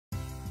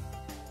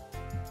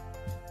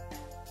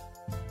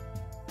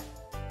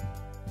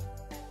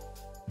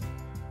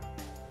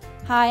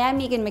Hi, I'm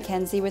Meagan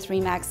Mackenzie with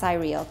RE/MAX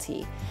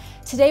iREALTY.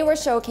 Today we're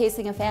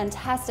showcasing a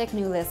fantastic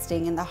new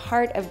listing in the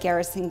heart of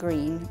Garrison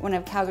Green, one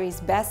of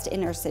Calgary's best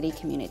inner city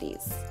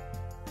communities.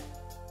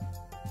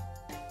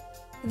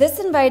 This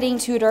inviting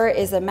Tudor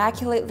is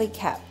immaculately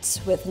kept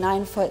with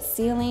 9-foot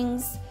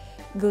ceilings,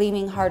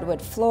 gleaming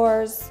hardwood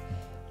floors,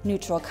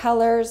 neutral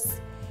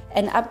colors,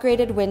 and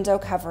upgraded window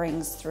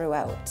coverings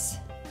throughout.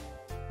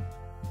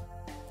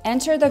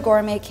 Enter the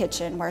gourmet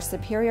kitchen where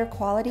superior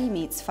quality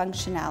meets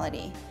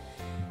functionality.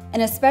 An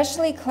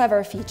especially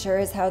clever feature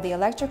is how the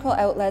electrical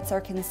outlets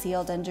are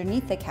concealed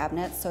underneath the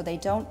cabinets so they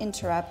don't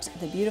interrupt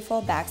the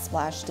beautiful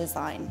backsplash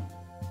design.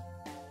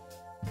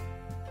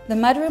 The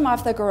mudroom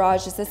off the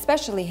garage is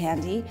especially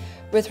handy,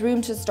 with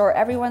room to store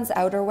everyone's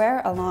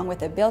outerwear along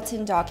with a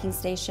built-in docking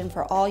station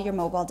for all your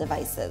mobile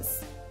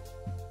devices.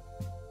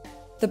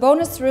 The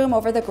bonus room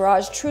over the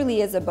garage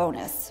truly is a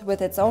bonus.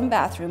 With its own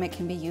bathroom, it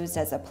can be used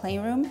as a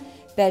playroom,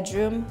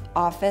 bedroom,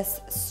 office,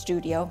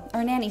 studio,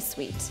 or nanny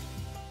suite.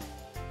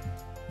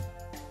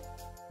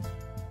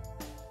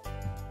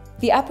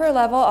 The upper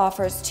level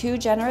offers 2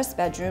 generous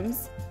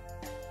bedrooms,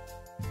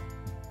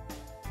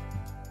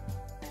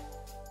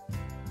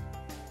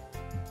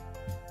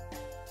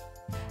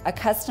 a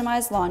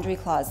customized laundry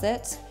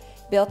closet,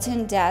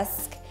 built-in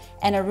desk,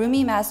 and a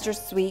roomy master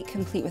suite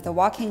complete with a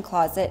walk-in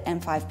closet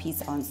and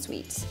 5-piece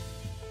ensuite.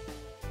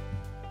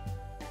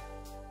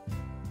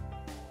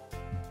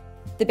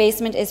 The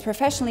basement is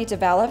professionally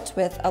developed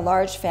with a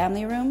large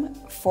family room,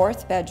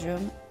 4th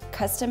bedroom,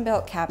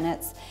 custom-built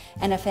cabinets,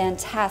 and a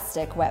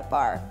fantastic wet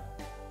bar.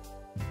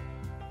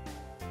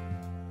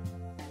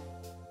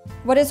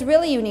 What is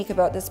really unique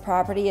about this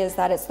property is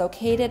that it's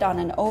located on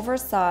an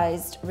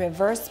oversized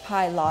reverse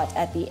pie lot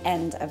at the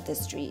end of the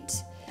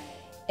street.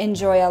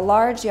 Enjoy a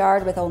large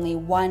yard with only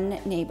one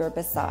neighbor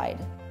beside.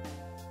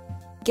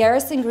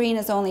 Garrison Green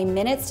is only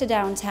minutes to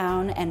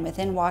downtown and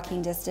within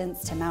walking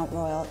distance to Mount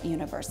Royal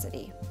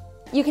University.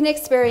 You can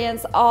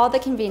experience all the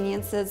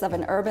conveniences of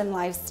an urban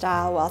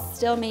lifestyle while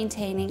still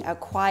maintaining a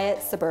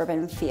quiet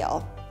suburban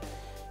feel.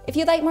 If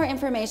you'd like more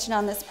information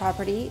on this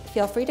property,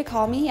 feel free to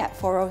call me at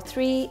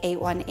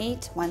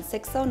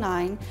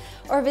 403-818-1609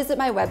 or visit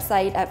my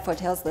website at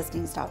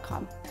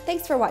foothillslistings.com.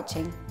 Thanks for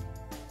watching.